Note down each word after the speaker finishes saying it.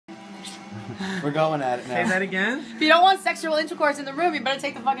We're going at it now. Say that again? If you don't want sexual intercourse in the room, you better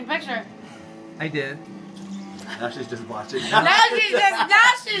take the fucking picture. I did. Now she's just watching. Now she's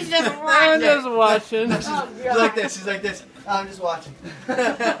just I'm watching. just watching. Oh, She's God. like this. She's like this. I'm just watching.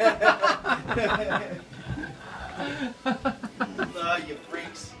 You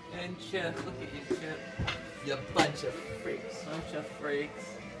freaks. And Chip, look at you, Chip. You bunch of freaks. Bunch of freaks.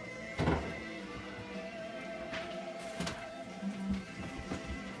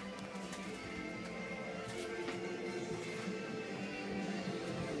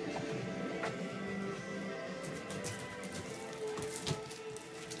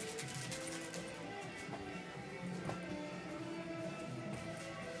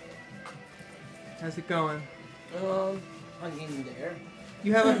 How's it going? Hanging there.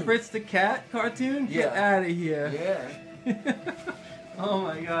 You have a Fritz the Cat cartoon? Get Yeah. out of here. Yeah. Oh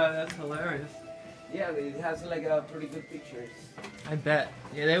my god, that's hilarious. Yeah, it has like pretty good pictures. I bet.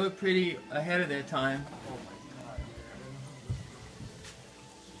 Yeah, they were pretty ahead of their time. Oh my god.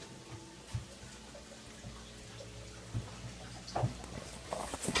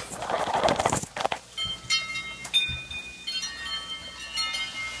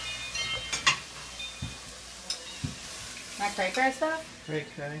 My cray cray stuff? Cray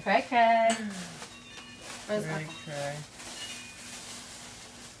cray. Cray cray. Where's Cray my... cray.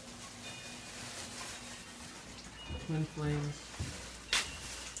 Twin flames.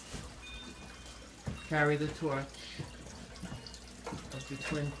 Carry the torch of the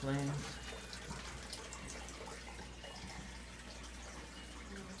twin flames.